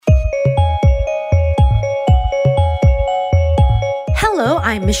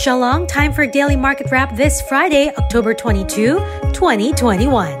I'm Michelle Long. Time for Daily Market Wrap this Friday, October 22,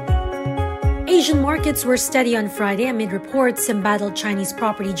 2021. Asian markets were steady on Friday amid reports embattled Chinese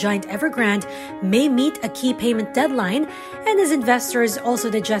property giant Evergrande may meet a key payment deadline, and as investors also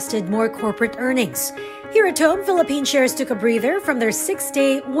digested more corporate earnings. Here at home, Philippine shares took a breather from their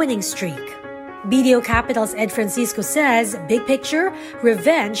 6-day winning streak. BDO Capital's Ed Francisco says, big picture,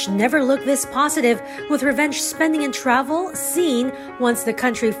 revenge never looked this positive, with revenge spending and travel seen once the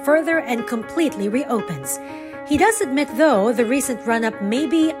country further and completely reopens. He does admit, though, the recent run-up may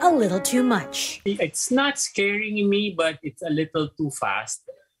be a little too much. It's not scaring me, but it's a little too fast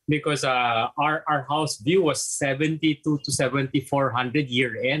because our house view was 72 to 7,400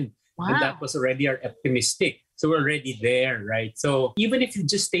 year-end. Wow. And that was already our optimistic. So we're already there, right? So even if it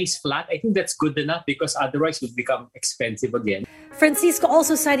just stays flat, I think that's good enough because otherwise it would become expensive again. Francisco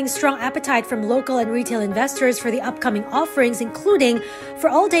also citing strong appetite from local and retail investors for the upcoming offerings, including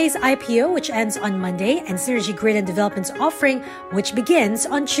for All Day's IPO, which ends on Monday, and Synergy Grid and Development's offering, which begins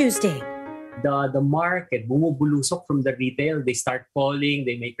on Tuesday. The market, bumubulusok from the retail, they start calling,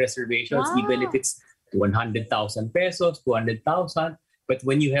 they make reservations, even if it's 100,000 pesos, 200,000. But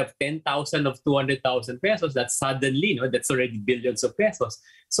when you have 10,000 of 200,000 pesos, that's suddenly, that's already billions of pesos.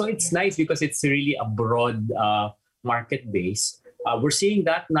 So it's nice because it's really a broad market base. We're seeing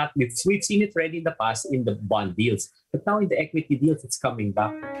that we've seen it already in the past in the bond deals. But now in the equity deals, it's coming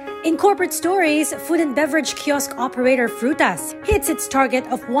back. In corporate stories, food and beverage kiosk operator Frutas hits its target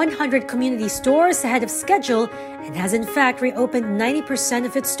of 100 community stores ahead of schedule and has in fact reopened 90%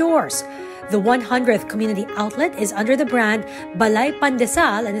 of its stores. The 100th community outlet is under the brand Balay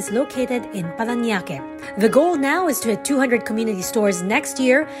Pandesal and is located in Parañaque. The goal now is to hit 200 community stores next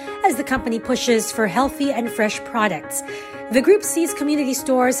year as the company pushes for healthy and fresh products. The group sees community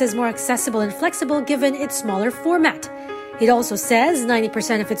stores as more accessible and flexible given its smaller format. It also says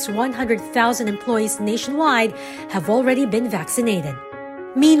 90% of its 100,000 employees nationwide have already been vaccinated.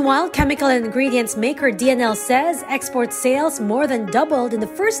 Meanwhile, chemical and ingredients maker DNL says export sales more than doubled in the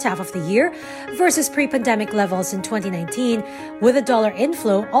first half of the year versus pre-pandemic levels in 2019, with the dollar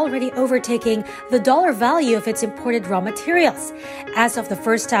inflow already overtaking the dollar value of its imported raw materials. As of the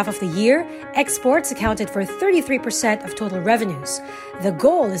first half of the year, exports accounted for 33% of total revenues. The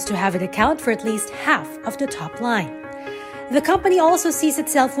goal is to have it account for at least half of the top line. The company also sees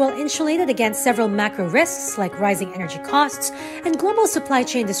itself well insulated against several macro risks like rising energy costs and global supply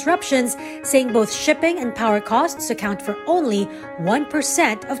chain disruptions, saying both shipping and power costs account for only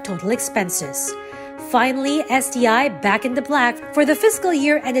 1% of total expenses. Finally, STI back in the black for the fiscal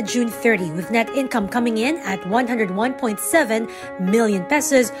year ended June 30, with net income coming in at 101.7 million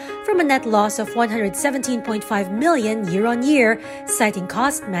pesos from a net loss of 117.5 million year-on-year, citing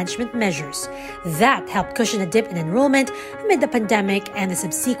cost management measures. That helped cushion a dip in enrollment amid the pandemic and the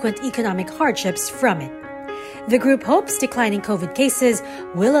subsequent economic hardships from it. The group hopes declining COVID cases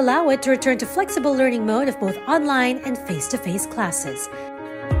will allow it to return to flexible learning mode of both online and face-to-face classes.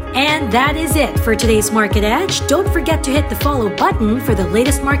 And that is it for today's Market Edge. Don't forget to hit the follow button for the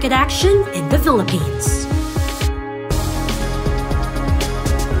latest market action in the Philippines.